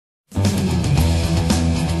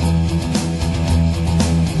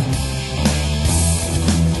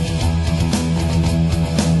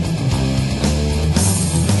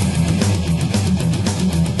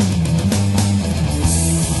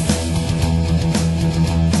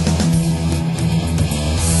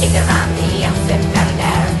around the ancient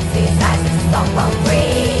mariner, seaside is so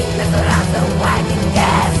free. Lives around the winding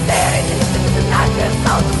gas, staring into the darkness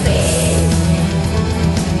of the sea.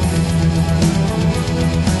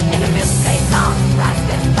 In the music plays on, rise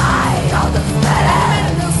and by all the sweater.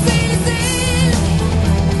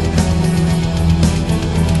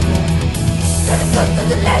 To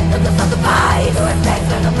the land of the southern pie, no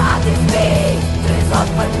effects on the body's feet. To his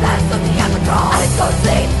open lands of the albatross, and it goes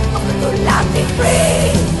sing of the good landing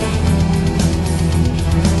free.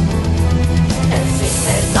 And she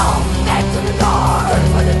says on back to the door,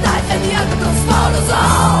 turning for the dice and the albatross follows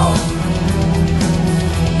on.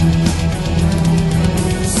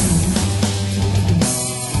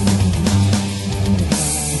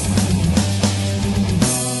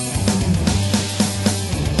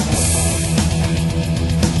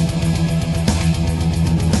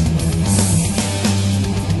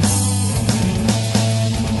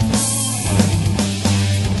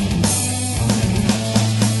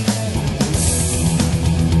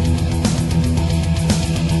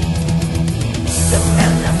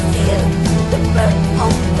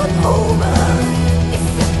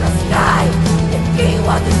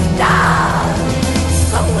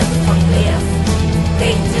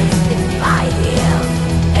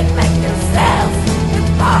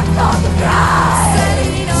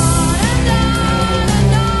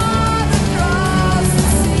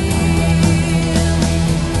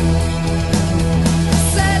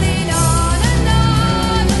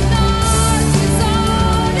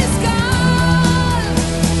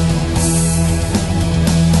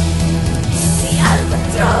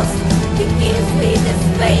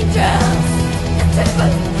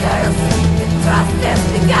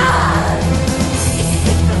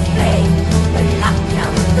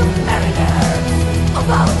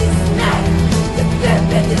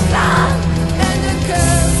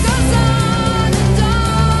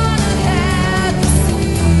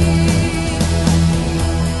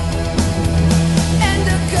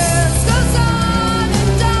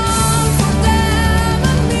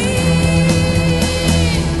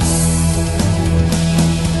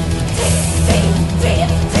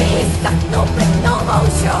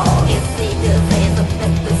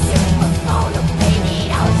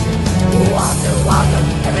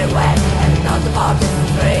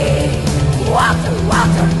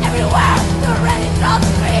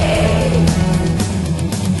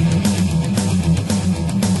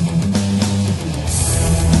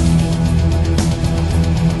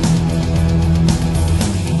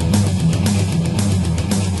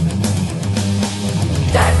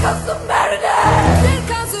 Cause the